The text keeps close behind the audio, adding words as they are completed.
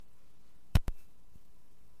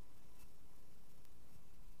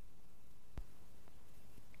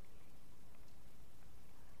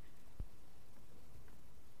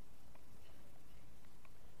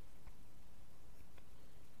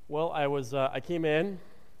I came in,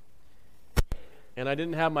 and I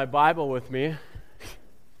didn't have my Bible with me.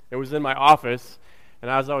 It was in my office,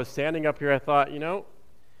 and as I was standing up here, I thought,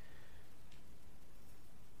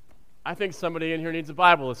 I think somebody in here needs a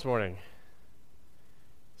Bible this morning.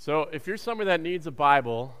 So if you're somebody that needs a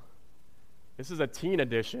Bible, this is a teen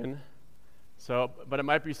edition, but it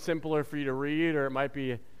might be simpler for you to read, or it might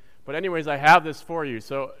be, but anyways, I have this for you.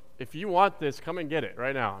 So if you want this, come and get it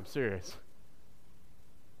right now. I'm serious.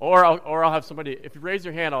 Or I'll have somebody, if you raise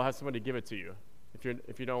your hand, I'll have somebody give it to you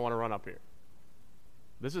if you don't want to run up here.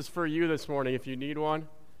 This is for you this morning. If you need one,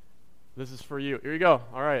 this is for you. Here you go.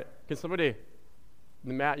 All right. Can somebody,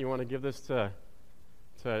 Matt, you want to give this to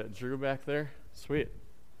Drew back there? Sweet.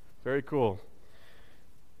 Very cool.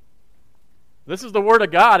 This is the Word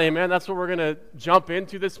of God, amen. That's what we're going to jump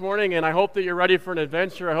into this morning, and I hope that you're ready for an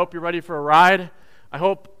adventure. I hope you're ready for a ride. I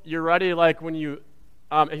hope you're ready like when you,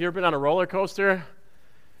 have you ever been on a roller coaster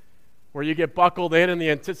where you get buckled in and the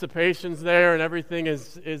anticipation's there and everything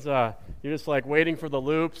is you're just like waiting for the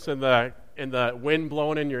loops and the wind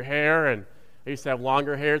blowing in your hair. And I used to have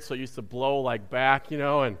longer hair, so it used to blow like back,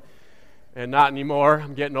 and not anymore.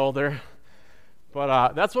 I'm getting older.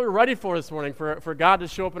 But that's what we're ready for this morning, for God to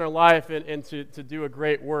show up in our life and to do a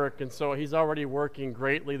great work. And so he's already working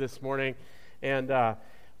greatly this morning. And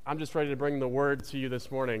I'm just ready to bring the word to you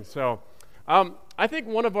this morning. So I think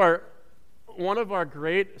one of our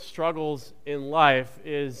great struggles in life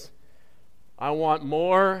is I want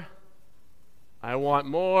more, I want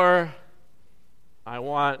more, I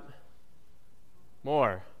want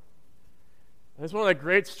more. It's one of the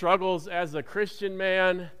great struggles as a Christian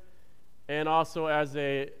man and also as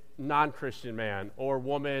a non-Christian man or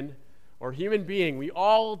woman or human being. We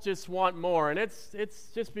all just want more, and it's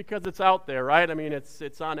just because it's out there, right? I mean,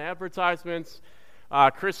 it's on advertisements.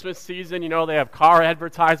 Christmas season, they have car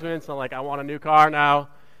advertisements. I'm like, I want a new car now.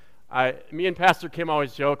 Me and Pastor Kim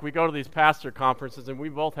always joke. We go to these pastor conferences, and we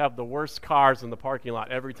both have the worst cars in the parking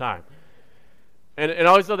lot every time. And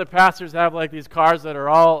always other pastors have like these cars that are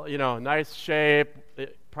all, nice shape,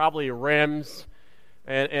 probably rims,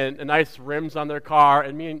 and nice rims on their car.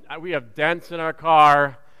 And we have dents in our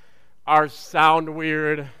car. Ours sound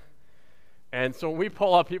weird. And so when we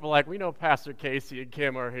pull up, people are like, we know Pastor Casey and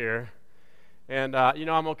Kim are here. And,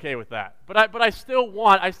 I'm okay with that. But I still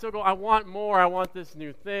go, I want more. I want this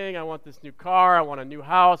new thing. I want this new car. I want a new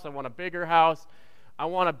house. I want a bigger house. I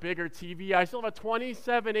want a bigger TV. I still have a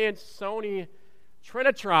 27-inch Sony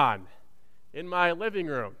Trinitron in my living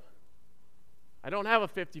room. I don't have a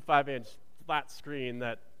 55-inch flat screen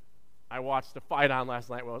that I watched the fight on last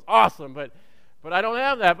night. Well, it was awesome, but I don't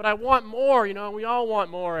have that. But I want more, we all want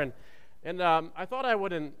more. And I thought I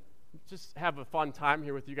wouldn't just have a fun time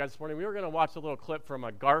here with you guys this morning. We were going to watch a little clip from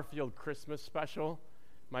a Garfield Christmas special,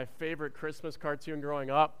 my favorite Christmas cartoon growing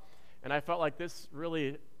up, and I felt like this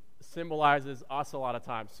really symbolizes us a lot of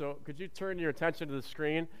times. So could you turn your attention to the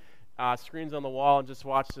screen? Screen's on the wall, and just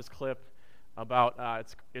watch this clip about,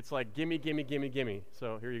 it's like, gimme, gimme, gimme, gimme.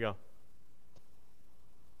 So here you go.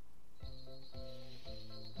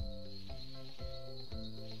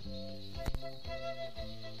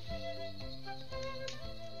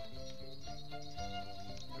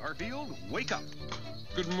 Garfield, wake up.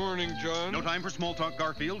 Good morning, John. No time for small talk,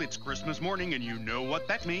 Garfield. It's Christmas morning, and you know what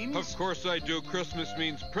that means. Of course I do. Christmas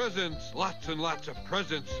means presents. Lots and lots of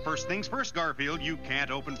presents. First things first, Garfield. You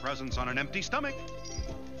can't open presents on an empty stomach.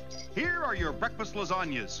 Here are your breakfast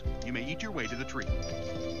lasagnas. You may eat your way to the tree.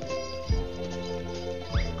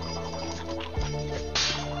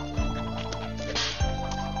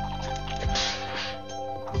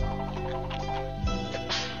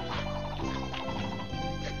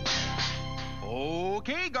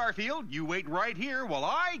 Okay, Garfield, you wait right here while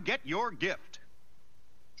I get your gift.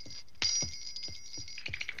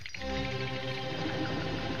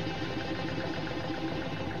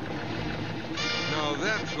 Now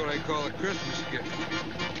that's what I call a Christmas gift.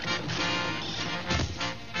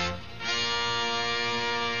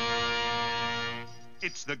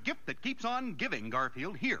 It's the gift that keeps on giving,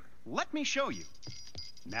 Garfield. Here, let me show you.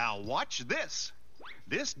 Now watch this.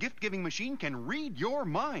 This gift-giving machine can read your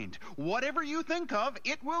mind. Whatever you think of,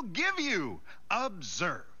 it will give you.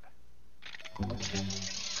 Observe.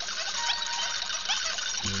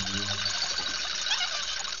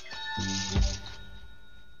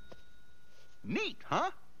 Neat,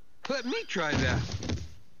 huh? Let me try that.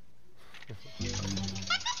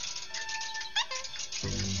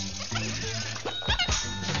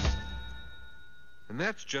 And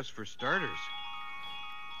that's just for starters.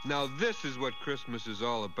 Now this is what Christmas is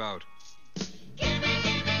all about. Just when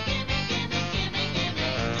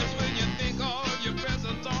you think all your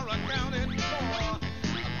presents are accounted for,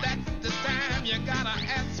 that's the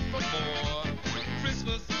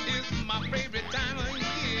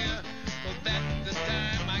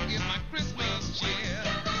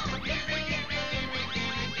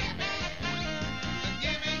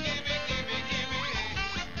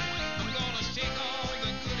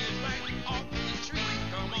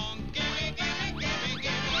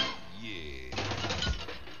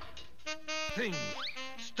Things,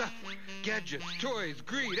 stuff, gadgets, toys,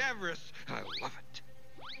 greed, avarice. I love it.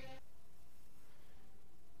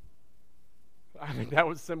 I think that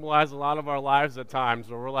would symbolize a lot of our lives at times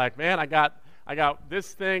where we're like, man, I got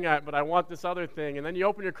this thing, but I want this other thing. And then you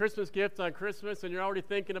open your Christmas gift on Christmas and you're already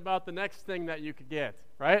thinking about the next thing that you could get,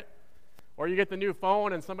 right? Or you get the new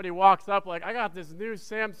phone and somebody walks up like, I got this new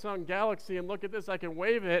Samsung Galaxy and look at this, I can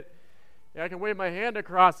wave it. I can wave my hand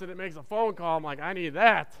across it, it makes a phone call. I'm like, I need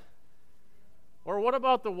that. Or what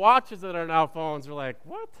about the watches that are now phones? We're like,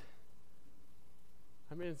 what?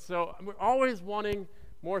 I mean, so we're always wanting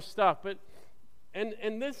more stuff. But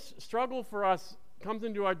and this struggle for us comes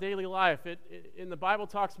into our daily life. In the Bible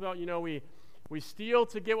talks about, we steal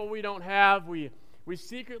to get what we don't have. We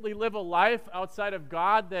secretly live a life outside of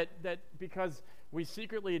God that because we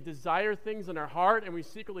secretly desire things in our heart and we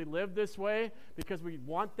secretly live this way because we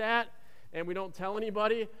want that and we don't tell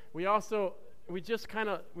anybody. We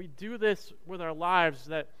do this with our lives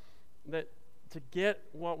that to get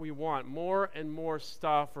what we want, more and more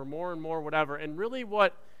stuff or more and more whatever. And really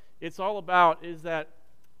what it's all about is that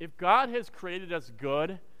if God has created us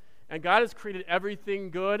good and God has created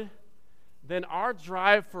everything good, then our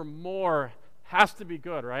drive for more has to be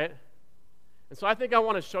good, right? And so I think I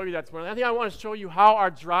want to show you that tomorrow. I think I want to show you how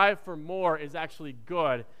our drive for more is actually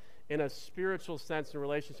good in a spiritual sense in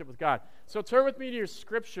relationship with God. So turn with me to your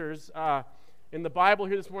scriptures in the Bible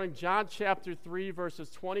here this morning, John chapter 3,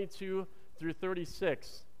 verses 22 through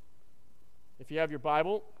 36. If you have your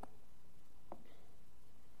Bible.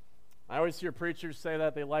 I always hear preachers say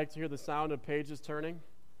that they like to hear the sound of pages turning,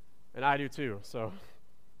 and I do too, so.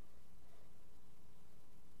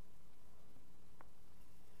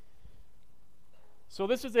 So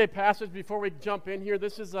this is a passage, before we jump in here,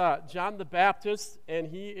 this is John the Baptist, and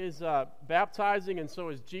he is baptizing, and so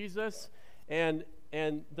is Jesus, and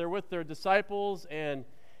they're with their disciples, and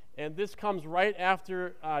this comes right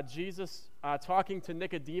after Jesus talking to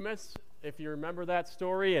Nicodemus, if you remember that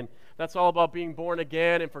story, and that's all about being born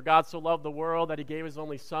again, and for God so loved the world that he gave his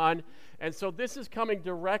only son. And so this is coming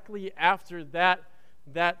directly after that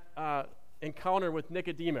encounter with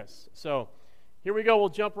Nicodemus. So here we go, we'll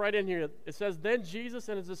jump right in here. It says, Then Jesus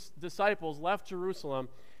and his disciples left Jerusalem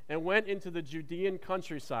and went into the Judean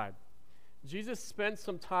countryside. Jesus spent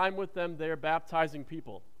some time with them there baptizing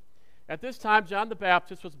people. At this time, John the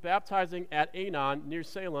Baptist was baptizing at Aenon near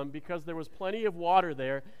Salem because there was plenty of water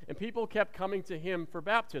there, and people kept coming to him for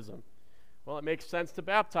baptism. Well, it makes sense to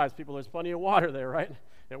baptize people. There's plenty of water there, right?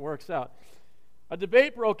 It works out. A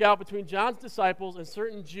debate broke out between John's disciples and a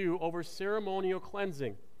certain Jew over ceremonial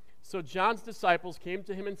cleansing. So John's disciples came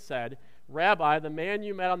to him and said, Rabbi, the man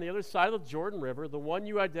you met on the other side of the Jordan River, the one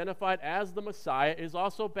you identified as the Messiah, is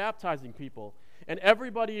also baptizing people, and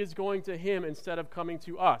everybody is going to him instead of coming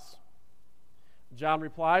to us. John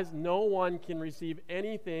replies, No one can receive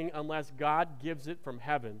anything unless God gives it from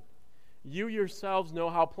heaven. You yourselves know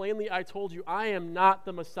how plainly I told you I am not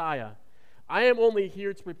the Messiah. I am only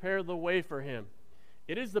here to prepare the way for him.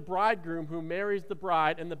 It is the bridegroom who marries the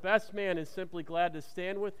bride, and the best man is simply glad to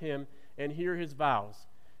stand with him and hear his vows.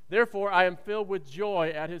 Therefore, I am filled with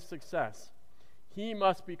joy at his success. He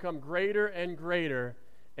must become greater and greater,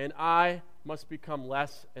 and I must become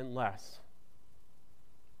less and less.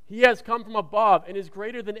 He has come from above and is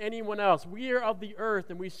greater than anyone else. We are of the earth,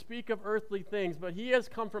 and we speak of earthly things, but he has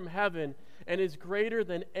come from heaven and is greater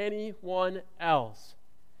than anyone else.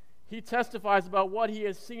 He testifies about what he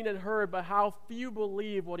has seen and heard, but how few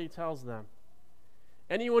believe what he tells them.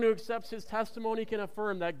 Anyone who accepts his testimony can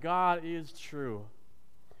affirm that God is true,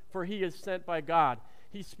 for he is sent by God.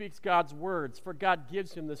 He speaks God's words, for God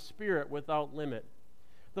gives him the Spirit without limit.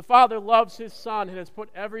 The Father loves his Son and has put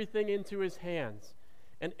everything into his hands.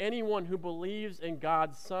 And anyone who believes in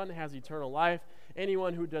God's Son has eternal life.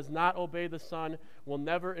 Anyone who does not obey the Son will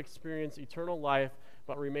never experience eternal life,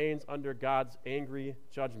 but remains under God's angry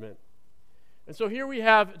judgment. And so here we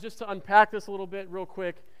have, just to unpack this a little bit real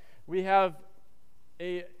quick, we have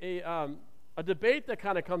a debate that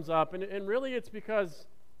kind of comes up, and really it's because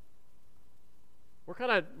we're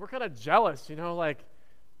kind of jealous, like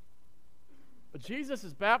Jesus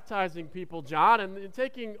is baptizing people, John, and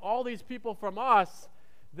taking all these people from us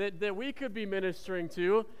that we could be ministering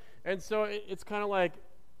to. And so it's kind of like,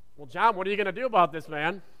 well, John, what are you going to do about this,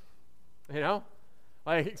 man?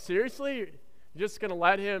 Like, seriously? You're just going to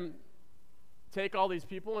let him take all these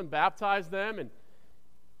people and baptize them? And,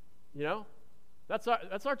 that's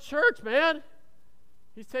our church, man.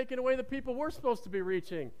 He's taking away the people we're supposed to be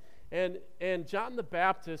reaching. And John the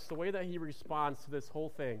Baptist, the way that he responds to this whole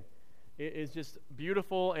thing is just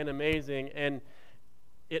beautiful and amazing. And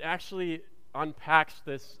it actually unpacks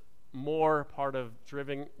this more part of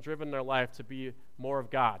driven their life to be more of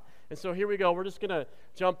God. And so here we go. We're just going to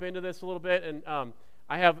jump into this a little bit, and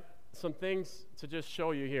I have some things to just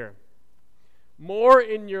show you here. More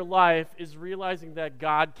in your life is realizing that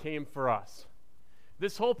God came for us.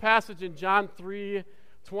 This whole passage in John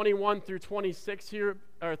 3:21 through 26 here,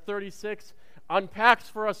 or 36, unpacks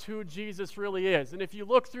for us who Jesus really is. And if you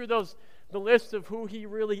look through the list of who he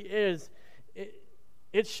really is,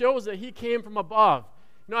 it shows that he came from above.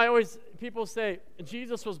 You know, people say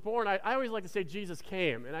Jesus was born. I always like to say Jesus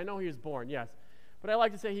came, and I know he was born, yes. But I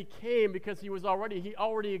like to say he came because he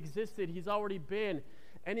already existed, he's already been,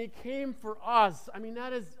 and he came for us. I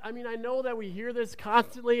know that we hear this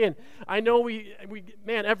constantly, and I know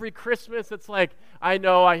every Christmas it's like, I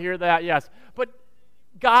hear that, yes. But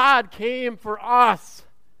God came for us.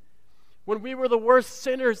 When we were the worst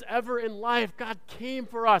sinners ever in life, God came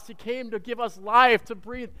for us. He came to give us life, to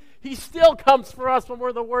breathe. He still comes for us when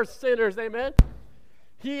we're the worst sinners, amen?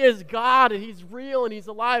 He is God, and he's real, and he's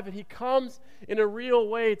alive, and he comes in a real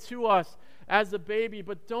way to us as a baby.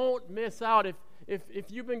 But don't miss out.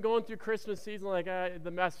 If you've been going through Christmas season like,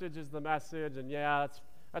 the message is the message, and yeah,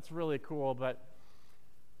 that's really cool, but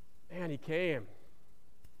man, he came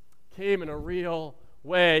in a real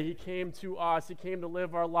way. He came to us. He came to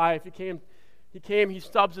live our life. He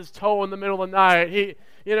stubs his toe in the middle of the night.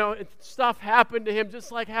 Stuff happened to him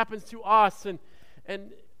just like happens to us, and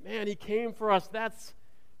man, he came for us.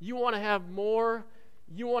 You want to have more,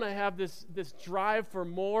 you want to have this drive for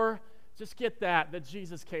more, just get that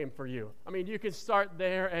Jesus came for you. I mean, you can start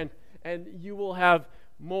there, and you will have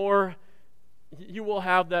more, you will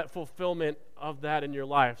have that fulfillment of that in your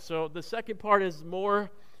life. So the second part is more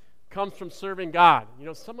comes from serving God. You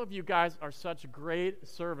know, some of you guys are such great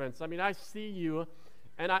servants. I mean, I see you,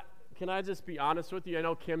 and can I just be honest with you? I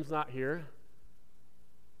know Kim's not here,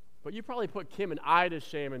 but you probably put Kim and I to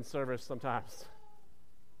shame in service sometimes.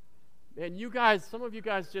 And some of you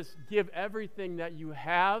guys just give everything that you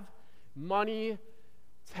have, money,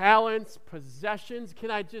 talents, possessions.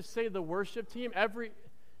 Can I just say the worship team,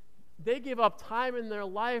 they give up time in their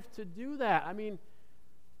life to do that. I mean,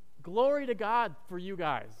 glory to God for you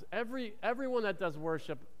guys. Everyone that does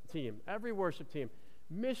every worship team,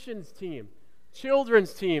 missions team,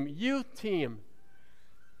 children's team, youth team,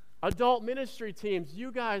 adult ministry teams,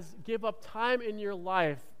 you guys give up time in your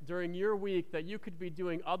life during your week that you could be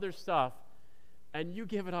doing other stuff, and you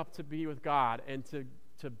give it up to be with God and to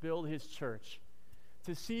build his church,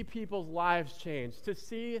 to see people's lives change, to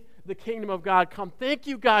see the kingdom of God come. Thank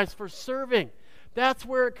you guys for serving. That's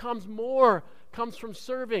where it comes from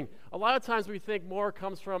serving. A lot of times we think more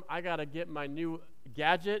comes from, I got to get my new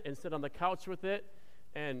gadget and sit on the couch with it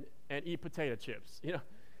and eat potato chips, you know.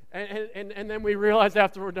 And then we realize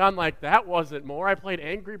after we're done, like, that wasn't more. I played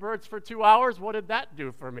Angry Birds for 2 hours. What did that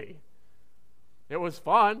do for me? It was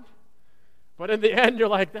fun. But in the end, you're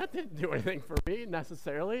like, that didn't do anything for me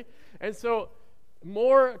necessarily. And so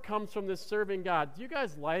more comes from this serving God. Do you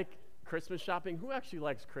guys like Christmas shopping? Who actually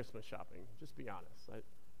likes Christmas shopping? Just be honest.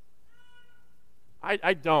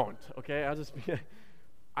 I don't, okay?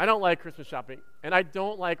 I don't like Christmas shopping, and I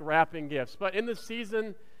don't like wrapping gifts. But in the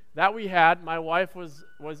season that we had, my wife was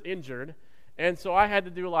injured, and so I had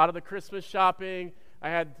to do a lot of the Christmas shopping. I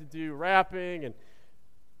had to do wrapping, and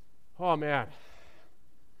oh man,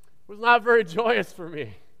 it was not very joyous for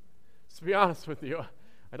me, to be honest with you.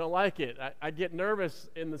 I don't like it. I get nervous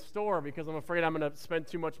in the store because I'm afraid I'm going to spend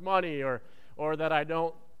too much money or that I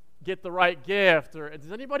don't get the right gift. Or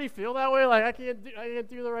does anybody feel that way? Like I can't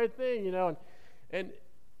do the right thing, you know?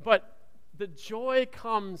 But the joy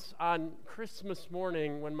comes on Christmas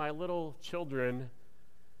morning when my little children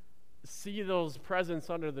see those presents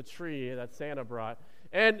under the tree that Santa brought,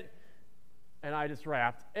 and I just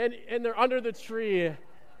wrapped, and they're under the tree,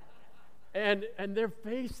 and their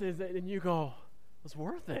faces, and you go, it was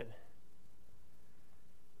worth it,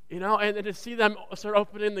 you know, and to see them start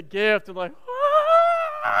opening the gift and like,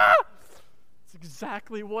 it's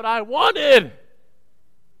exactly what I wanted.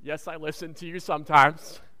 Yes, I listen to you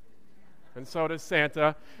sometimes. And so does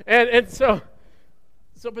Santa. And so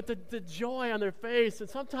but the joy on their face, and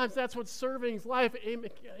sometimes that's what serving's life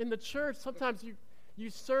in the church. Sometimes you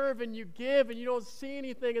serve and you give and you don't see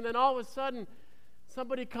anything, and then all of a sudden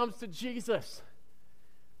somebody comes to Jesus.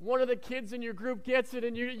 One of the kids in your group gets it,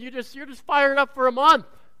 and you're just fired up for a month.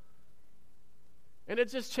 And it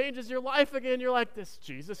just changes your life again. You're like, this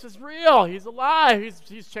Jesus is real. He's alive.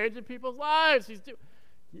 He's changing people's lives.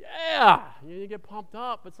 Yeah, you get pumped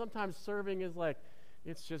up, but sometimes serving is like,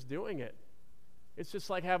 it's just doing it. It's just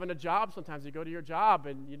like having a job sometimes. You go to your job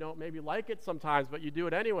and you don't maybe like it sometimes, but you do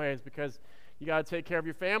it anyways because you got to take care of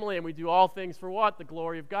your family, and we do all things for what? The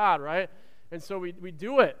glory of God, right? And so we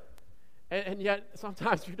do it, and yet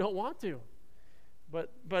sometimes we don't want to.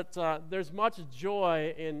 But there's much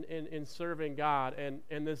joy in serving God,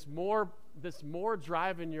 and this more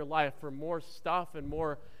drive in your life for more stuff and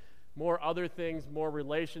more other things, more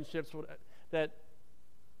relationships, that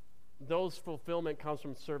those fulfillment comes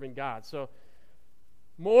from serving God. So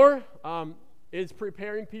more is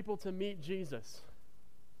preparing people to meet Jesus.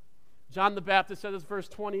 John the Baptist says this, verse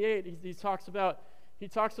 28. He talks about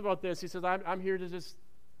this. He says, I'm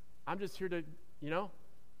just here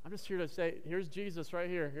to say, here's Jesus right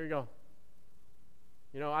here. Here you go.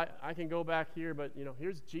 I can go back here, but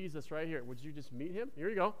here's Jesus right here. Would you just meet him? Here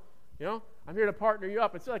you go. I'm here to partner you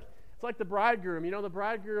up. It's like the bridegroom. The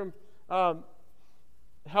bridegroom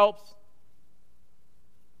helps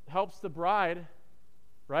the bride,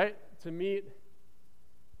 right, to meet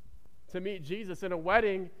Jesus. In a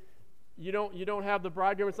wedding, you don't have the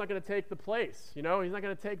bridegroom. It's not going to take the place. He's not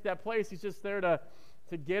going to take that place. He's just there to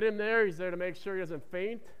get him there. He's there to make sure he doesn't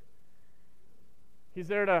faint. He's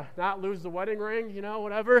there to not lose the wedding ring,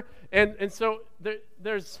 whatever. And so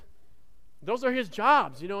those are his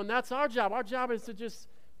jobs, and that's our job. Our job is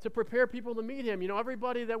to prepare people to meet him.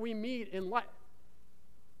 Everybody that we meet in life.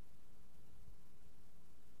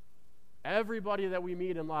 Everybody that we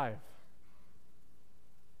meet in life.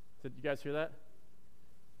 Did you guys hear that?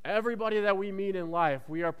 Everybody that we meet in life,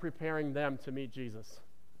 we are preparing them to meet Jesus.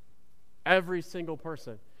 Every single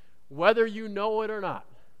person, whether you know it or not.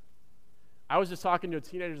 I was just talking to a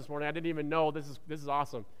teenager this morning. I didn't even know. This is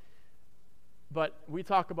awesome. But we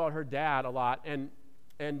talk about her dad a lot, and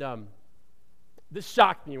this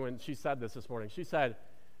shocked me when she said this morning. She said,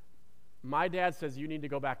 "My dad says you need to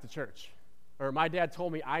go back to church," or "My dad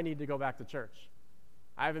told me I need to go back to church.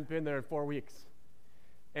 I haven't been there in 4 weeks."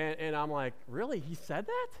 And I'm like, really? He said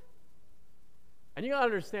that? And you got to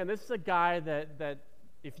understand, this is a guy that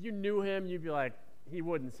if you knew him, you'd be like, he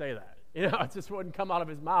wouldn't say that. It just wouldn't come out of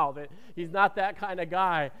his mouth. He's not that kind of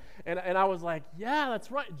guy. And I was like, yeah, that's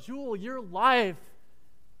right. Jewel, your life.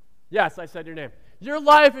 Yes, I said your name. Your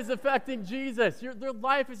life is affecting Jesus. Your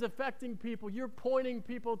life is affecting people. You're pointing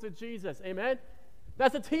people to Jesus. Amen?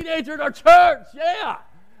 That's a teenager in our church. Yeah.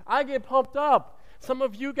 I get pumped up. Some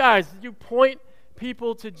of you guys, you point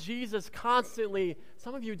people to Jesus constantly.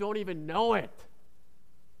 Some of you don't even know it.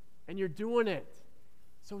 And you're doing it.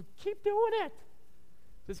 So keep doing it.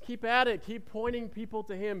 Just keep at it. Keep pointing people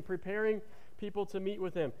to him, preparing people to meet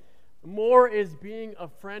with him. More is being a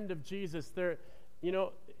friend of Jesus.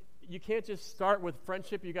 You can't just start with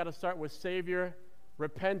friendship. You got to start with Savior,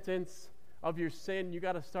 repentance of your sin. You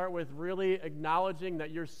got to start with really acknowledging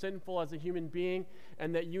that you're sinful as a human being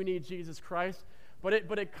and that you need Jesus Christ. And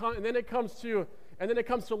then it comes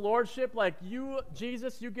to lordship. Like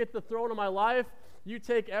Jesus, you get the throne of my life. You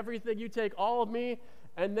take everything. You take all of me.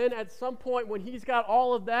 And then at some point when he's got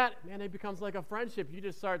all of that, man, it becomes like a friendship. You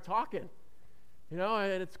just start talking,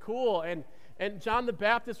 and it's cool. And John the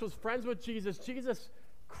Baptist was friends with Jesus. Jesus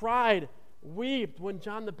cried, wept when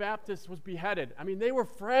John the Baptist was beheaded. I mean, they were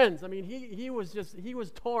friends. I mean, he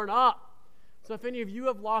was torn up. So if any of you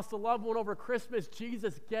have lost a loved one over Christmas,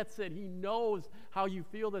 Jesus gets it. He knows how you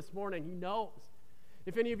feel this morning. He knows.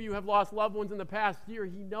 If any of you have lost loved ones in the past year,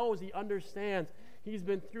 he knows, he understands. He's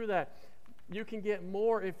been through that. You can get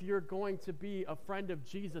more if you're going to be a friend of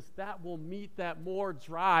Jesus. That will meet that more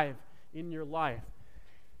drive in your life.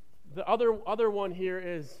 The other one here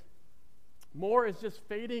is more is just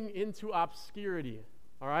fading into obscurity,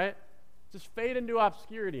 all right? Just fade into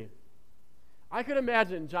obscurity. I could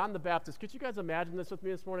imagine John the Baptist. Could you guys imagine this with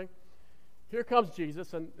me this morning? Here comes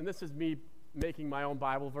Jesus, and this is me making my own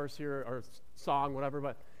Bible verse here, or song, whatever,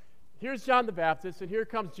 but here's John the Baptist, and here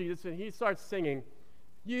comes Jesus, and he starts singing,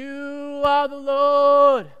 "You are the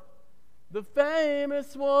Lord, the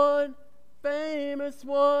famous one,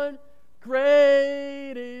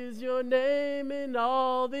 great is your name in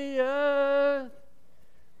all the earth."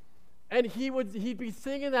 And he'd be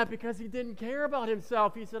singing that because he didn't care about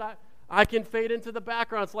himself. He said, I can fade into the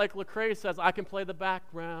background. It's like Lecrae says, I can play the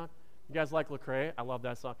background. You guys like Lecrae? I love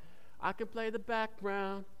that song. I can play the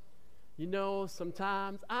background.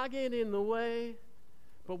 Sometimes I get in the way.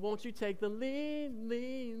 But won't you take the lead?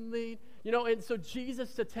 And so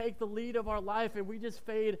Jesus to take the lead of our life, and we just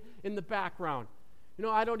fade in the background.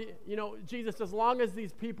 Jesus, as long as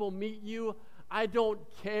these people meet you, I don't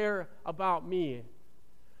care about me.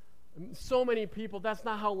 So many people, that's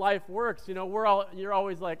not how life works. You're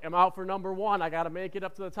always like, I'm out for number one. I got to make it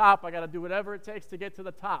up to the top. I got to do whatever it takes to get to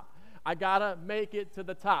the top. I got to make it to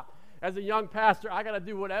the top. As a young pastor, I got to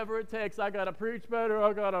do whatever it takes. I got to preach better.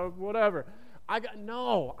 I got to whatever. I got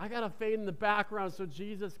to fade in the background so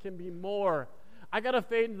Jesus can be more. I got to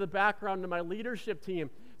fade into the background to my leadership team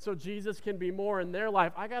so Jesus can be more in their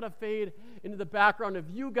life. I got to fade into the background of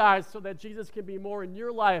you guys so that Jesus can be more in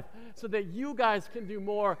your life, so that you guys can do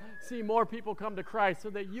more, see more people come to Christ, so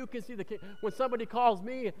that you can see the King. When somebody calls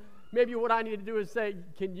me, maybe what I need to do is say,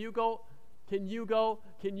 can you go? Can you go?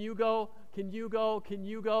 Can you go? Can you go? Can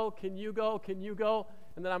you go? Can you go? Can you go?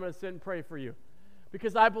 And then I'm going to sit and pray for you.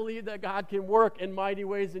 Because I believe that God can work in mighty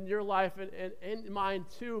ways in your life and in mine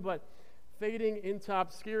too, but fading into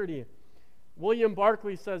obscurity. William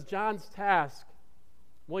Barclay says, John's task,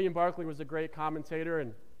 William Barclay was a great commentator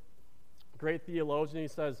and great theologian. He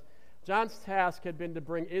says, John's task had been to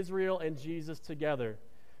bring Israel and Jesus together,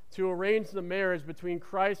 to arrange the marriage between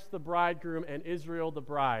Christ the bridegroom and Israel the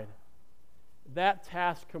bride. That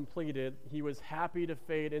task completed, he was happy to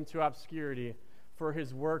fade into obscurity, for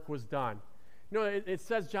his work was done. You know, it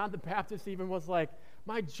says John the Baptist even was like,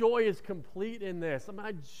 my joy is complete in this.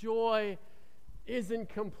 My joy isn't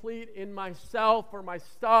complete in myself or my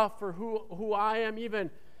stuff or who I am. Even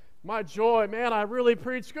my joy, man, I really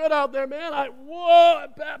preached good out there, man. I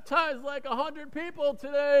baptized like 100 people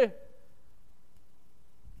today.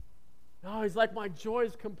 No, he's like, my joy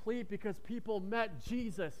is complete because people met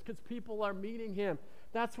Jesus, because people are meeting him.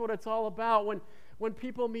 That's what it's all about. When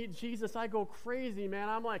people meet Jesus, I go crazy, man.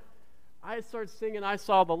 I'm like, I start singing, I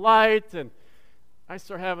Saw the Light, and I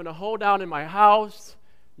start having a hoedown in my house.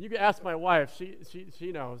 You can ask my wife.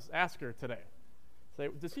 She knows. Ask her today. Say,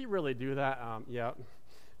 does he really do that? Yeah.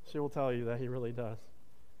 She will tell you that he really does.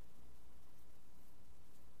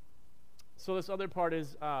 So this other part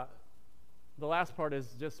is, the last part is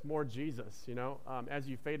just more Jesus, you know. As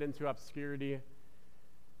you fade into obscurity,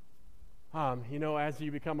 you know, as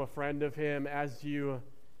you become a friend of him, as you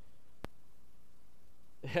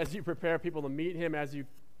prepare people to meet him, as you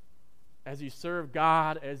serve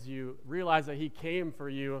God, as you realize that he came for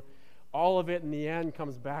you, all of it in the end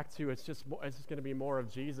comes back to it's just going to be more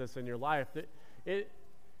of Jesus in your life. It's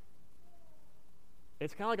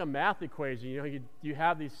kind of like a math equation. You know, you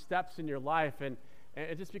have these steps in your life, and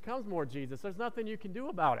it just becomes more Jesus. There's nothing you can do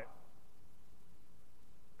about it.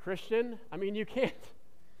 Christian, I mean, you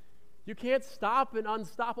can't stop an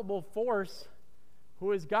unstoppable force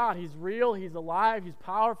who is God. He's real, he's alive, he's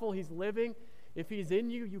powerful, he's living. If he's in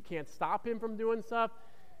you, you can't stop him from doing stuff.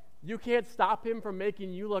 You can't stop him from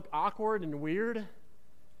making you look awkward and weird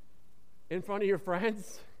in front of your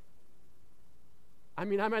friends. I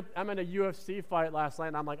mean, I'm at a UFC fight last night,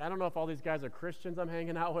 and I'm like, I don't know if all these guys are Christians I'm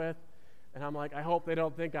hanging out with. And I'm like, I hope they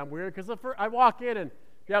don't think I'm weird. Because I walk in and,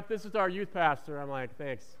 yep, this is our youth pastor. I'm like,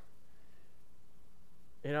 thanks.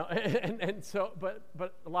 You know, and so, but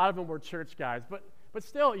a lot of them were church guys. But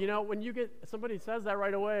still, you know, when you get, somebody says that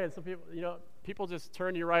right away, and some people, you know, people just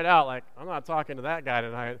turn you right out. Like, I'm not talking to that guy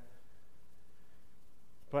tonight.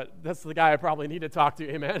 But that's the guy I probably need to talk to,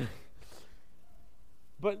 amen.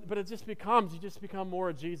 But it just becomes, you just become more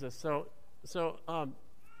of Jesus. So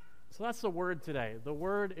that's the word today. The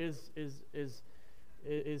word is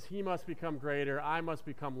he must become greater, I must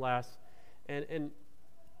become less. And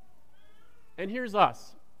here's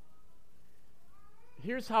us.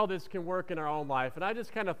 Here's how this can work in our own life. And I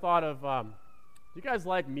just kind of thought of, do you guys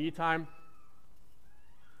like me time?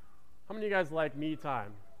 How many of you guys like me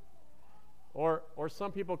time? Or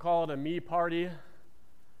some people call it a me party.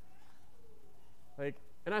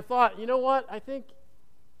 And I thought, you know what? I think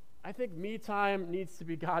me time needs to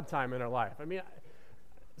be God time in our life. I mean,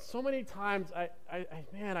 so many times I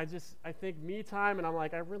think me time, and I'm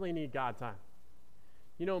like, I really need God time.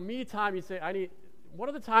 You know, me time, you say, what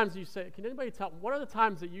are the times you say, can anybody tell, what are the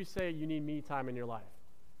times that you say you need me time in your life?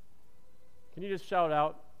 Can you just shout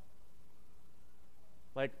out?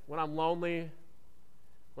 Like when I'm lonely,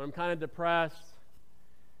 when I'm kind of depressed,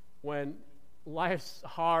 when life's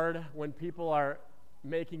hard, when people are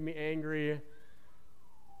making me angry,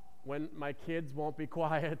 when my kids won't be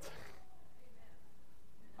quiet.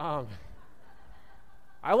 I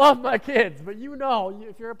love my kids, but you know,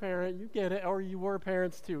 if you're a parent, you get it, or you were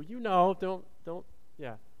parents too. You know, don't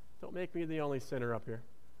make me the only sinner up here.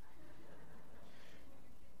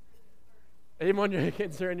 Even when your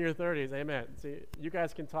kids are in your 30s, amen. See, you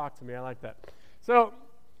guys can talk to me. I like that. So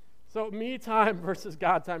me time versus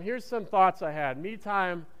God time. Here's some thoughts I had. Me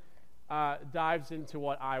time dives into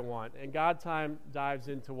what I want, and God time dives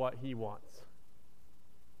into what he wants.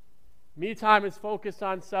 Me time is focused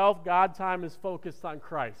on self. God time is focused on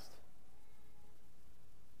Christ.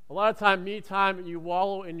 A lot of time, me time, you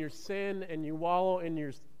wallow in your sin, and you wallow in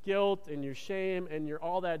your guilt, and your shame, and your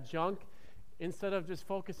all that junk. instead of just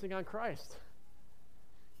focusing on Christ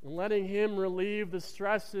and letting him relieve the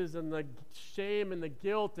stresses and the shame and the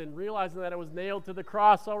guilt and realizing that it was nailed to the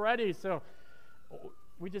cross already. So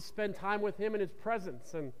we just spend time with him in his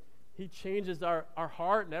presence, and he changes our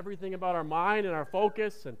heart and everything about our mind and our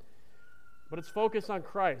focus. But it's focused on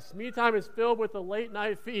Christ. Me time is filled with a late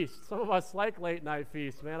night feast. Some of us like late night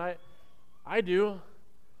feasts, man. I do.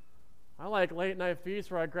 I like late night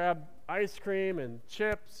feasts where I grab ice cream and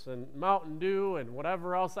chips and Mountain Dew and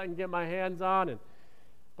whatever else I can get my hands on.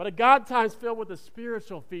 But a God time is filled with a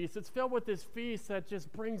spiritual feast. It's filled with this feast that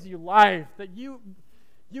just brings you life. That you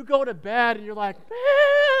go to bed and you're like,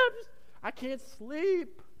 man, I can't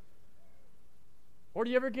sleep. Or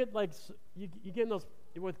do you ever get like, you get in those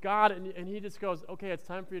with God and he just goes, okay, it's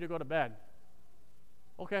time for you to go to bed.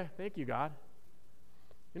 Okay, thank you, God.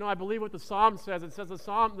 You know, I believe what the Psalm says. It says the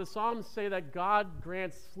Psalms say that God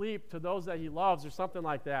grants sleep to those that he loves or something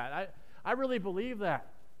like that. I really believe that.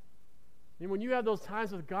 I mean, when you have those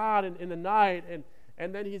times with God in the night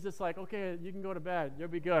and then he's just like, okay, you can go to bed. You'll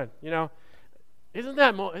be good. You know, isn't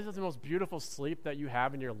that the most beautiful sleep that you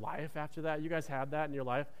have in your life after that? You guys had that in your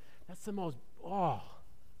life? That's the most,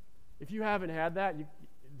 if you haven't had that, you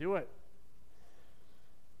do it.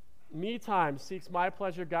 Me time seeks my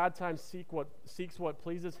pleasure. God time seeks what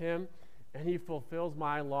pleases him, and he fulfills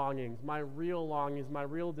my longings, my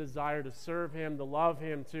real desire to serve him, to love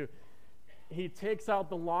him. He takes out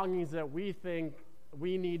the longings that we think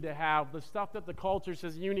we need to have, the stuff that the culture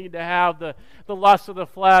says you need to have, the lust of the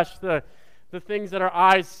flesh, the things that our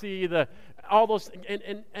eyes see, all those,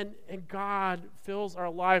 and God fills our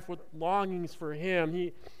life with longings for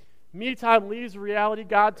him. Me time leaves reality.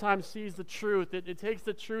 God time sees the truth. It takes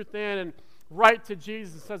the truth in and right to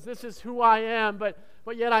Jesus. Says, this is who I am, but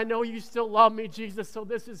yet I know you still love me, Jesus, so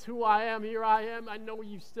this is who I am. Here I am. I know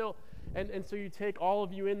you still, and so you take all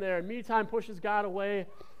of you in there. And me time pushes God away.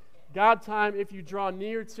 God time, if you draw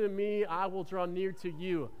near to me, I will draw near to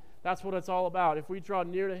you. That's what it's all about. If we draw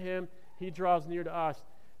near to him, he draws near to us.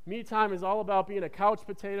 Me time is all about being a couch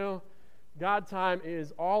potato. God time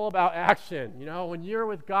is all about action. You know, when you're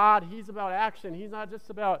with God, he's about action. He's not just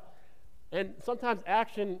about, and sometimes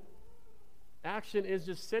action is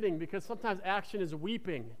just sitting, because sometimes action is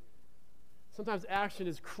weeping. Sometimes action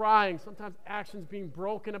is crying. Sometimes action is being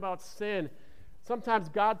broken about sin. Sometimes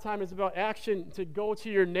God time is about action to go to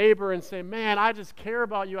your neighbor and say, man, I just care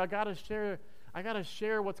about you. I got to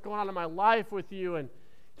share what's going on in my life with you. And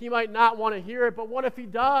he might not want to hear it, but what if he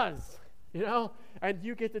does? You know, and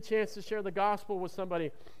you get the chance to share the gospel with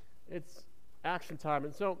somebody. It's action time.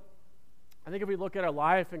 And so I think if we look at our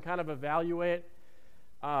life and kind of evaluate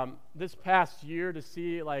this past year to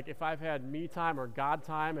see, like, if I've had me time or God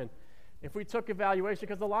time, and if we took evaluation,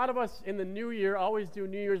 because a lot of us in the new year always do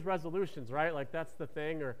New Year's resolutions, right? Like, that's the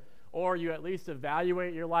thing, or you at least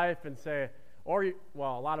evaluate your life and say, a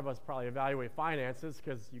lot of us probably evaluate finances,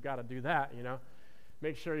 because you got to do that, you know.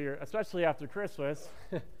 Make sure you're, especially after Christmas,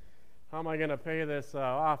 how am I going to pay this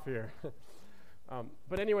off here?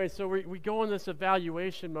 But anyway, so we go in this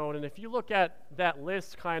evaluation mode, and if you look at that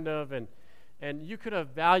list kind of, and you could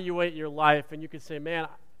evaluate your life, and you could say, man,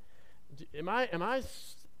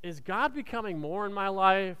 is God becoming more in my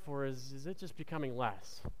life, or is it just becoming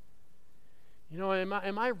less? You know,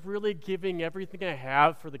 am I really giving everything I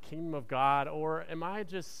have for the kingdom of God, or am I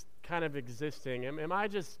just kind of existing? Am I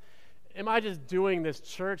just doing this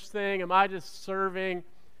church thing? Am I just serving?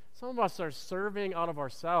 Some of us are serving out of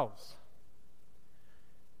ourselves.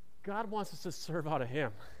 God wants us to serve out of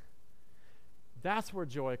him. That's where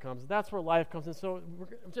joy comes. That's where life comes. And so we're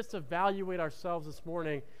just evaluate ourselves this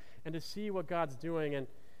morning and to see what God's doing. And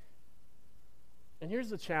here's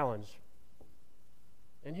the challenge.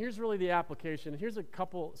 And here's really the application. Here's a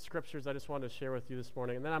couple scriptures I just wanted to share with you this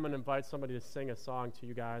morning. And then I'm going to invite somebody to sing a song to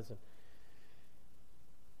you guys. And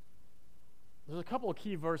there's a couple of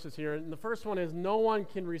key verses here. And the first one is, no one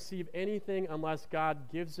can receive anything unless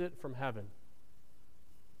God gives it from heaven.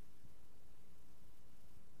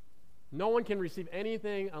 No one can receive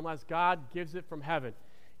anything unless God gives it from heaven.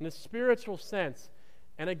 In a spiritual sense.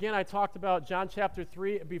 And again, I talked about John chapter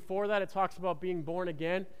 3. Before that, it talks about being born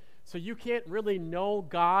again. So you can't really know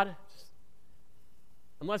God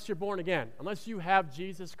unless you're born again. Unless you have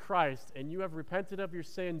Jesus Christ and you have repented of your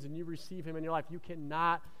sins and you receive him in your life, you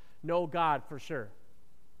cannot know God for sure.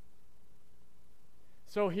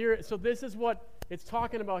 So this is what it's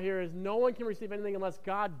talking about here, is no one can receive anything unless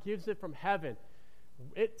God gives it from heaven.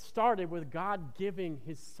 It started with God giving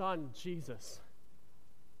his son, Jesus.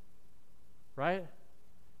 Right?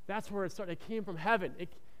 That's where it started. It came from heaven.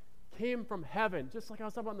 came from heaven. Just like I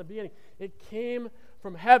was talking about in the beginning, it came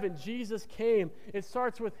from heaven. Jesus came. It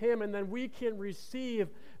starts with him, and then we can receive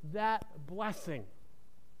that blessing.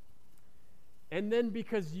 And then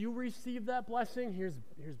because you receive that blessing, here's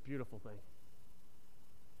a beautiful thing.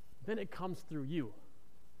 Then it comes through you.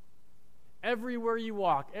 Everywhere you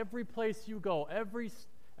walk, every place you go, every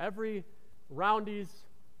roundies,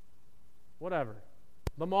 whatever,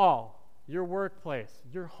 the mall, your workplace,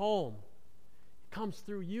 your home, it comes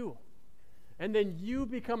through you. And then you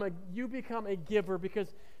become a giver,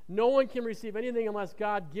 because no one can receive anything unless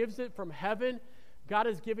God gives it from heaven. God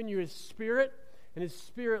has given you his Spirit, and his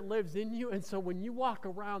Spirit lives in you. And so when you walk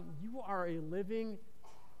around, you are a living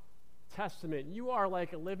testament. You are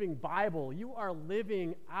like a living Bible. You are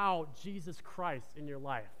living out Jesus Christ in your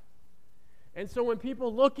life. And so when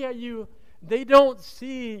people look at you, they don't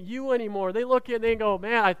see you anymore. They look at it and they go,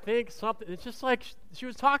 man, I think something. It's just like she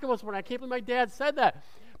was talking to us when I can't believe my dad said that,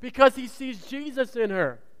 because he sees Jesus in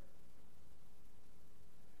her.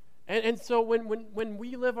 And so when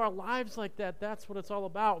we live our lives like that, that's what it's all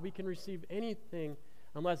about. We can receive anything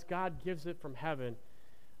unless God gives it from heaven.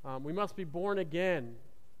 We must be born again.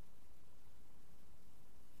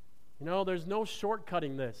 You know, there's no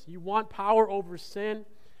shortcutting this. You want power over sin.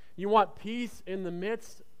 You want peace in the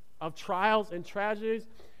midst of trials and tragedies.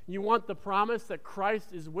 You want the promise that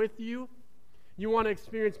Christ is with you. You want to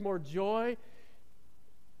experience more joy.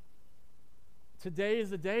 Today is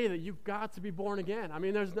the day that you've got to be born again. I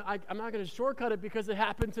mean, I'm not going to shortcut it, because it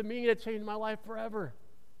happened to me and it changed my life forever.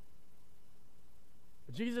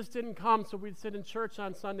 Jesus didn't come so we'd sit in church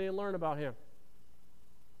on Sunday and learn about him.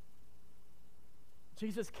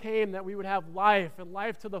 Jesus came that we would have life, and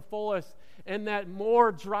life to the fullest, and that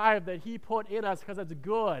more drive that he put in us because it's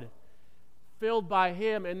good, filled by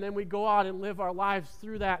him, and then we go out and live our lives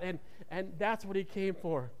through that, and that's what he came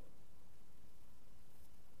for.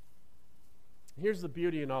 Here's the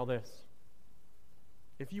beauty in all this.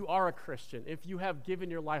 If you are a Christian, if you have given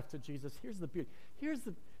your life to Jesus, here's the beauty.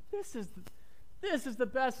 This is the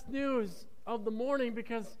best news of the morning,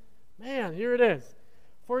 because, man, here it is.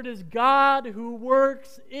 For it is God who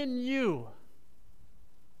works in you,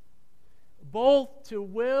 both to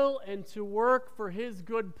will and to work for his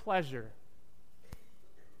good pleasure.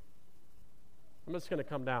 I'm just going to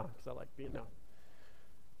come down because I like being down.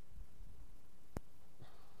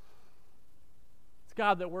 It's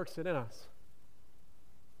God that works it in us.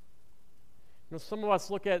 You know, some of us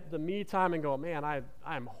look at the me time and go, "Man,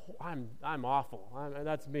 I'm awful.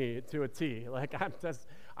 That's me to a T. Like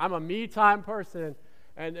I'm a me time person."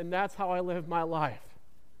 And that's how I live my life.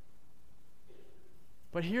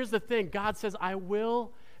 But here's the thing. God says, I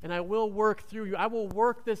will work through you. I will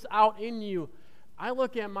work this out in you. I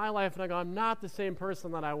look at my life and I go, I'm not the same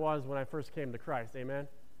person that I was when I first came to Christ. Amen?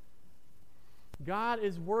 God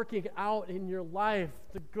is working out in your life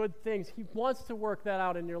the good things. He wants to work that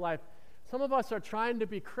out in your life. Some of us are trying to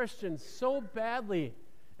be Christians so badly,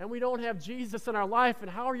 and we don't have Jesus in our life,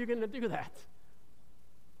 and how are you going to do that?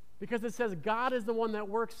 Because it says God is the one that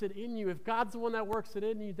works it in you. If God's the one that works it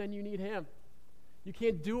in you, then you need him. You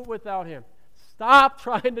can't do it without him. Stop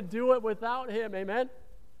trying to do it without him. Amen?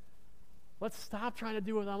 Let's stop trying to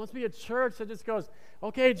do it without him. Let's be a church that just goes,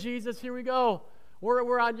 okay, Jesus, here we go.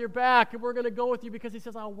 We're on your back, and we're going to go with you, because he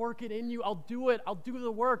says, I'll work it in you. I'll do it. I'll do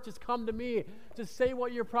the work. Just come to me. Just say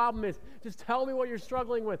what your problem is. Just tell me what you're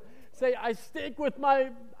struggling with. Say, I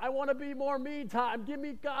want to be more me time. Give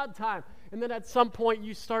me God time. And then at some point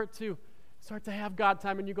you start to have God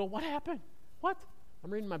time, and you go, what happened? What?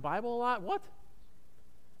 I'm reading my Bible a lot? What?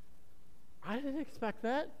 I didn't expect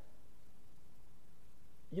that.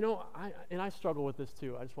 You know, I struggle with this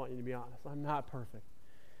too. I just want you to be honest. I'm not perfect.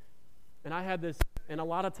 And I had this, and a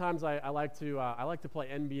lot of times I like to play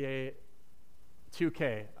NBA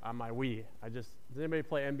 2K on my Wii. Does anybody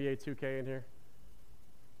play NBA 2K in here?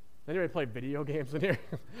 Does anybody play video games in here?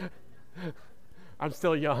 I'm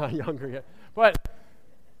still younger yet. But,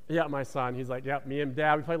 yeah, my son, he's like, yeah, me and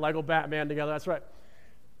Dad, we play Lego Batman together. That's right.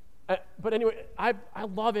 But anyway, I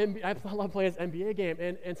love NBA. I love playing this NBA game.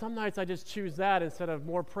 And some nights I just choose that instead of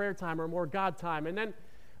more prayer time or more God time. And then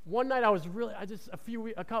one night a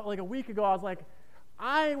week ago, I was like,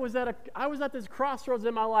 I was at this crossroads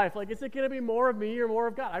in my life. Like, is it going to be more of me or more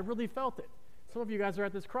of God? I really felt it. Some of you guys are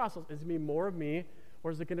at this crossroads. Is it going to be more of me, or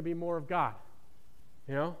is it going to be more of God?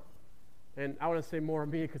 You know? And I want to say more of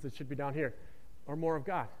me because it should be down here. Or more of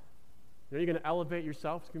God. You know, you're going to elevate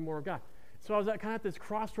yourself to be more of God. So I was kind of at this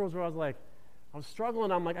crossroads where I was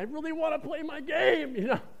struggling. I'm like, I really want to play my game, you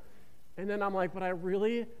know? And then I'm like, but I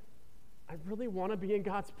really want to be in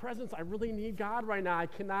God's presence. I really need God right now. I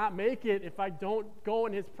cannot make it if I don't go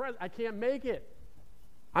in his presence. I can't make it.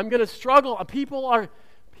 I'm going to struggle. People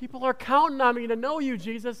are counting on me to know you,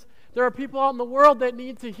 Jesus. There are people out in the world that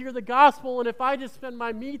need to hear the gospel, and if I just spend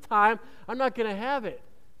my me time, I'm not going to have it.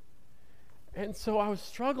 And so I was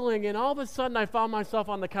struggling, and all of a sudden I found myself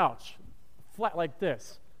on the couch, flat like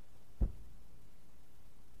this.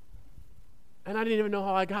 And I didn't even know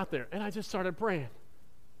how I got there. And I just started praying.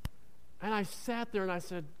 And I sat there and I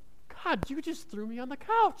said, God, you just threw me on the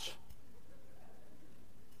couch.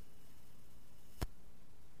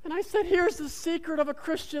 And I said, here's the secret of a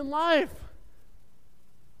Christian life.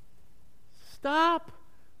 Stop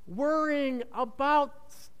worrying about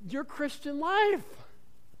your Christian life.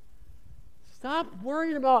 Stop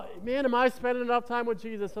worrying about, man, am I spending enough time with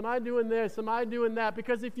Jesus? Am I doing this? Am I doing that?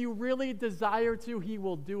 Because if you really desire to, he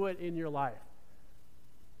will do it in your life.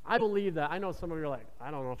 I believe that. I know some of you are like, I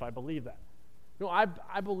don't know if I believe that. No, I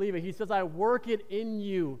believe it. He says, I work it in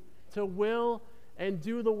you to will and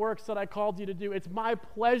do the works that I called you to do. It's my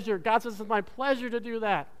pleasure. God says it's my pleasure to do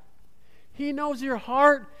that. He knows your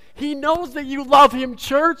heart. He knows that you love him,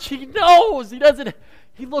 church. He knows.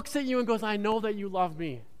 He looks at you and goes, I know that you love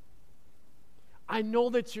me. I know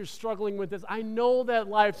that you're struggling with this. I know that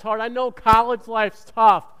life's hard. I know college life's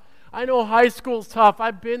tough. I know high school's tough.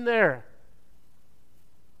 I've been there.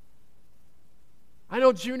 I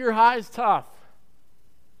know junior high's tough.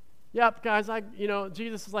 Yep, guys,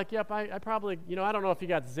 Jesus is like, yep, I probably, I don't know if he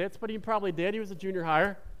got zits, but he probably did. He was a junior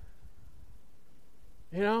higher.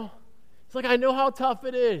 It's like, I know how tough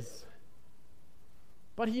it is.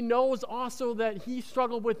 But he knows also that he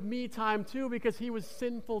struggled with me time too because he was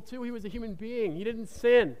sinful too. He was a human being. He didn't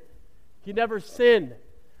sin. He never sinned.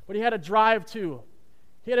 But he had a drive to.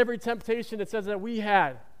 He had every temptation that says that we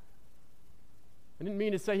had. I didn't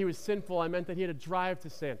mean to say he was sinful. I meant that he had a drive to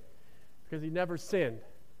sin because he never sinned.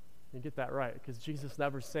 You get that right, because Jesus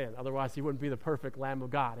never sinned. Otherwise, he wouldn't be the perfect Lamb of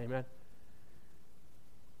God. Amen?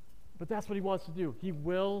 But that's what he wants to do. He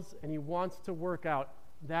wills and he wants to work out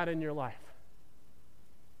that in your life.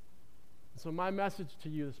 So my message to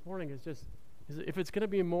you this morning is if it's going to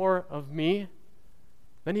be more of me,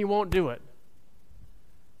 then he won't do it.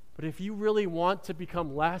 But if you really want to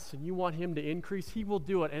become less and you want him to increase, he will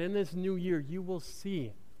do it. And in this new year, you will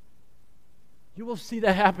see. You will see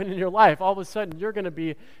that happen in your life. All of a sudden, you're going to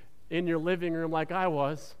be in your living room like I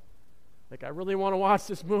was. Like, I really want to watch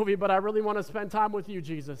this movie, but I really want to spend time with you,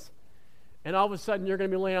 Jesus. And all of a sudden, you're going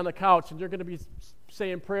to be laying on the couch, and you're going to be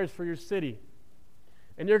saying prayers for your city.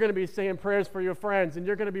 And you're going to be saying prayers for your friends, and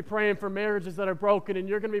you're going to be praying for marriages that are broken, and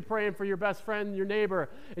you're going to be praying for your best friend, your neighbor,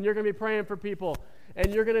 and you're going to be praying for people.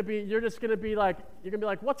 And you're just going to be like,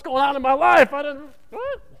 what's going on in my life? What?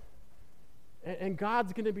 And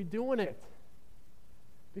God's going to be doing it.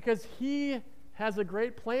 Because he has a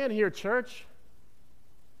great plan here, church.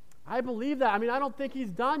 I believe that. I don't think he's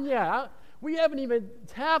done yet. We haven't even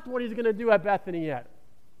tapped what he's going to do at Bethany yet.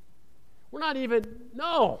 We're not even,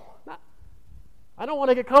 I don't want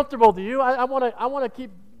to get comfortable, do you? I want to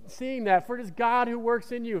keep seeing that. For it is God who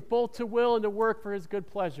works in you, both to will and to work for his good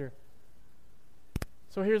pleasure.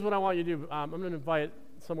 So here's what I want you to do. I'm going to invite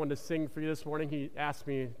someone to sing for you this morning. He asked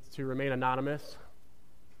me to remain anonymous.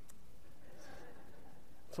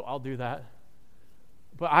 So I'll do that.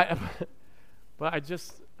 But I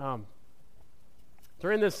just,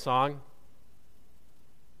 during this song,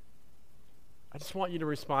 I just want you to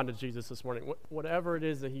respond to Jesus this morning. Whatever it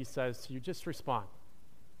is that he says to you, just respond.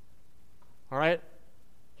 All right?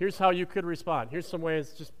 Here's how you could respond. Here's some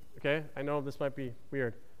ways, okay? I know this might be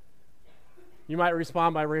weird. You might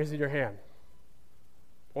respond by raising your hand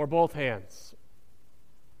or both hands.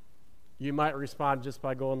 You might respond just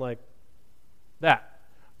by going like that.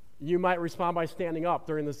 You might respond by standing up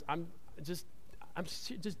during this. Just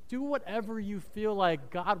do whatever you feel like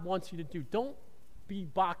God wants you to do. Don't be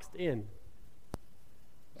boxed in.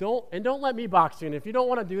 Don't let me box you in. If you don't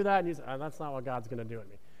want to do that, and you say, that's not what God's going to do in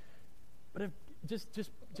me. But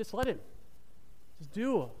just let him. Just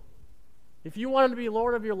do. If you want him to be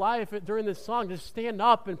Lord of your life during this song, just stand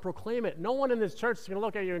up and proclaim it. No one in this church is going to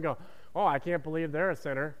look at you and go, oh, I can't believe they're a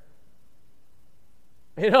sinner.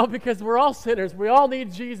 Because we're all sinners. We all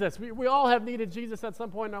need Jesus. We all have needed Jesus at some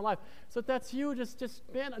point in our life. So if that's you,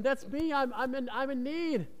 man, that's me. I'm in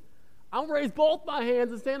need. I'll raise both my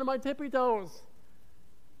hands and stand on my tippy toes.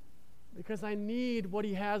 Because I need what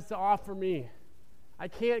he has to offer me. I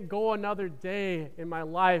can't go another day in my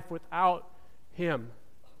life without him.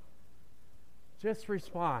 Just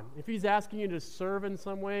respond. If he's asking you to serve in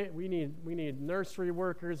some way, we need nursery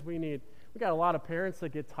workers. We got a lot of parents that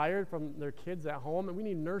get tired from their kids at home, and we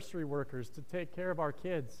need nursery workers to take care of our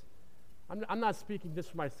kids. I'm not speaking just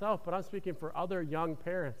for myself, but I'm speaking for other young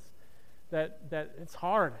parents that it's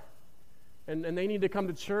hard. And they need to come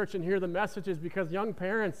to church and hear the messages, because young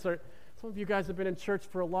parents are, some of you guys have been in church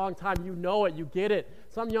for a long time. You know it. You get it.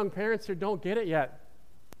 Some young parents here don't get it yet.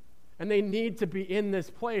 And they need to be in this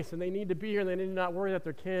place, and they need to be here, and they need to not worry that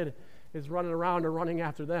their kid is running around or running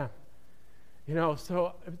after them.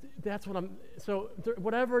 So that's what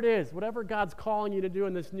whatever it is, whatever God's calling you to do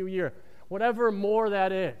in this new year, whatever more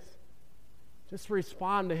that is, just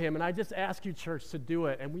respond to him. And I just ask you, church, to do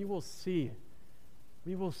it, and we will see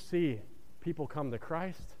people come to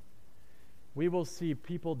Christ. We will see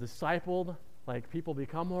people discipled, like people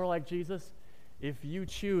become more like Jesus. If you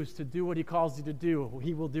choose to do what he calls you to do,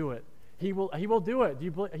 he will do it. He will do it. He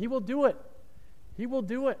will do it. He will do it. He will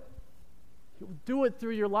do it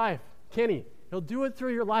through your life. Kenny, he'll do it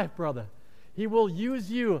through your life, brother. He will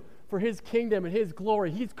use you for his kingdom and his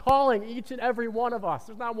glory. He's calling each and every one of us.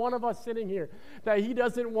 There's not one of us sitting here that he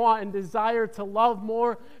doesn't want and desire to love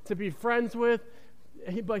more, to be friends with,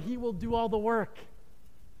 but he will do all the work,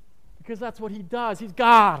 because that's what he does. He's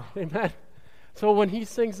God. Amen. So when he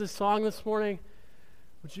sings this song this morning,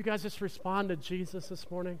 would you guys just respond to Jesus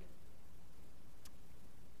this morning?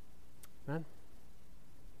 Amen.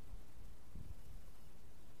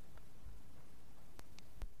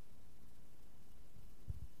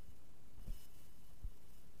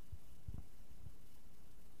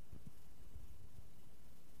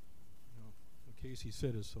 What Casey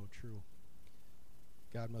said is so true.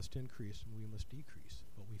 God must increase and we must decrease,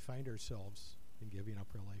 but we find ourselves in giving up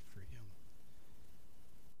our life for him.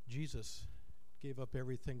 Jesus gave up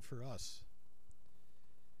everything for us.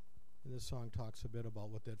 And this song talks a bit about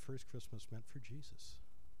what that first Christmas meant for Jesus.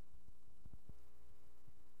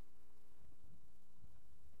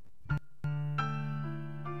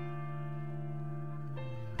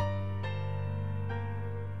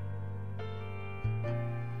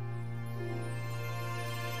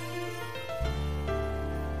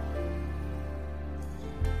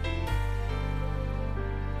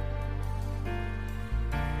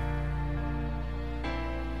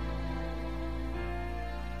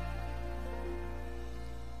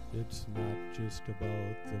 It's not just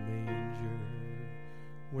about the manger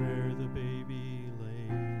where the baby lay.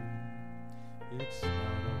 It's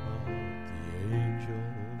not about the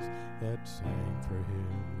angels that sang for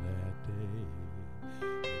him that day.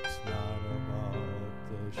 It's not about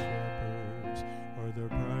the shepherds or the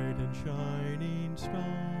bright and shining star.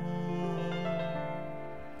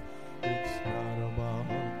 It's not about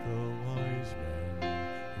the wise men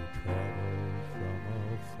who traveled from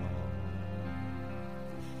afar.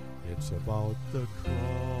 It's about the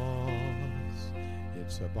cross.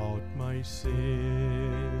 It's about my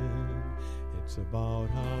sin. It's about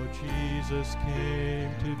how Jesus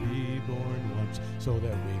came to be born once so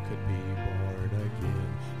that we could be born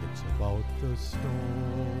again. It's about the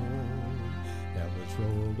stone that was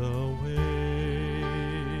rolled away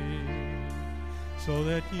so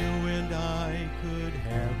that you and I could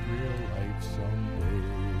have real life someday.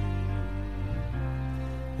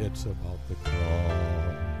 It's about the cross.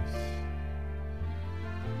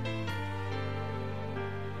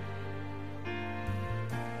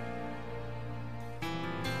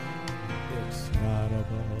 Not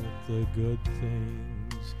about the good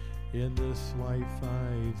things in this life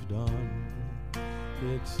I've done.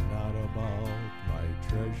 It's not about my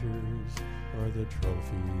treasures or the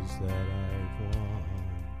trophies that I've won.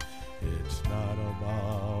 It's not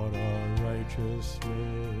about a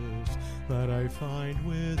righteousness that I find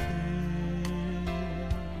within.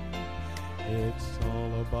 It's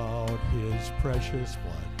all about his precious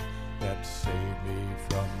blood that saved me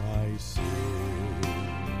from my sin.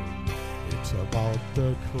 It's about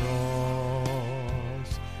the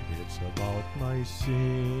cross. It's about my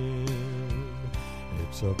sin.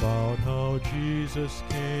 It's about how Jesus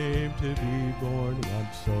came to be born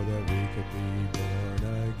once so that we could be born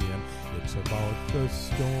again. It's about the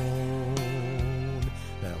stone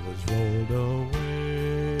that was rolled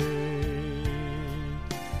away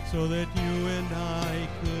so that you and I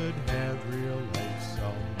could have real life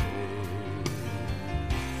someday.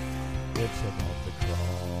 It's about the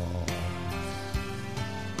cross.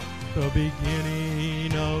 The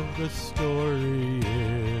beginning of the story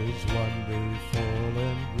is wonderful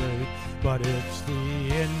and great, but it's the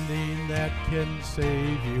ending that can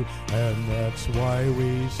save you, and that's why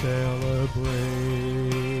we celebrate.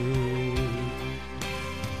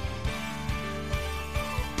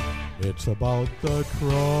 It's about the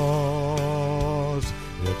cross.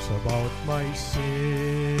 It's about my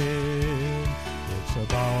sin. It's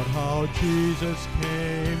about how Jesus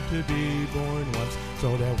came to be born once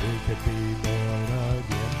so that we could be born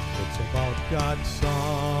again. It's about God's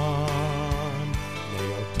Son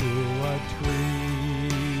nailed to a tree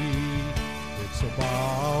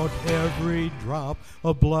about every drop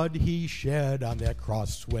of blood he shed on that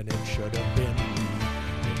cross when it should have been me.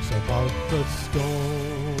 It's about the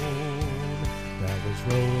stone that was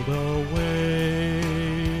rolled away,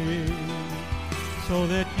 so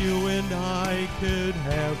that you and I could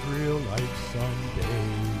have real life someday.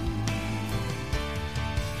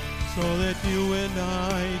 So that you and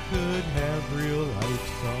I could have real life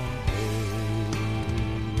someday.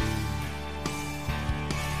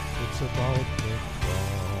 It's about the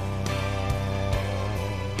cross.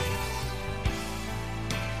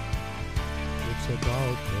 It's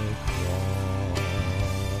about the cross.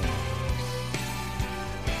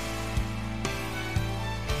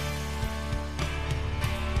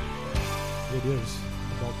 It is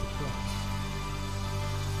about the cross.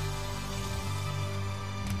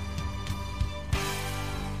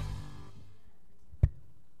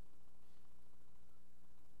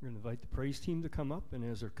 We're going to invite the praise team to come up, and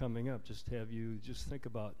as they're coming up, just have you just think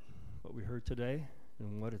about what we heard today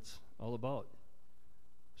and what it's all about.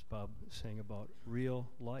 As Bob sang about real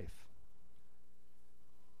life,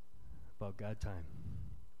 about God time.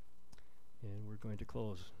 And we're going to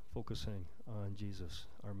close focusing on Jesus,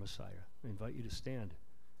 our Messiah. I invite you to stand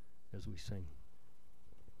as we sing.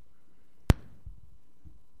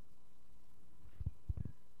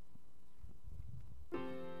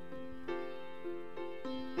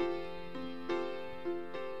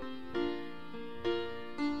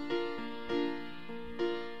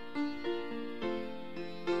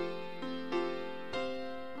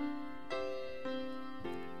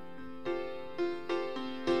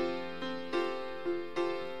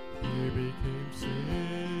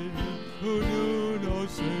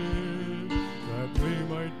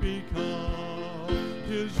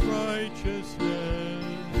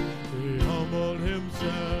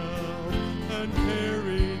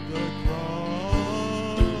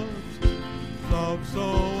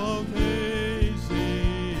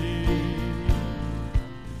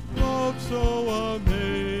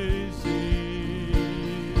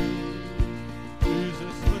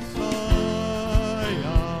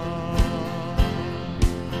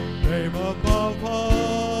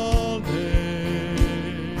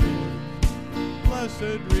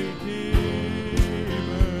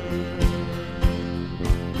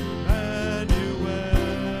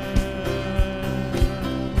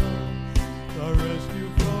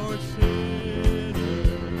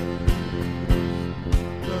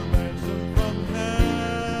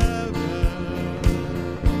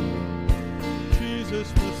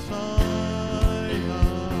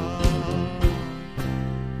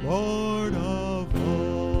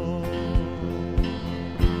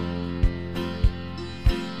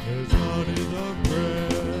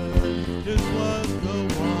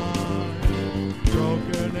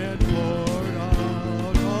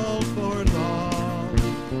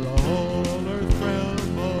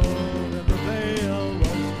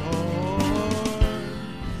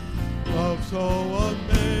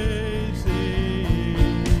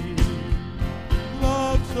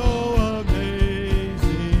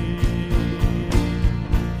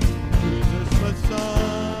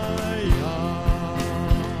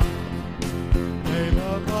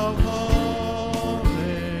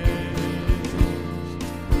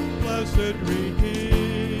 Blessed Redeemer.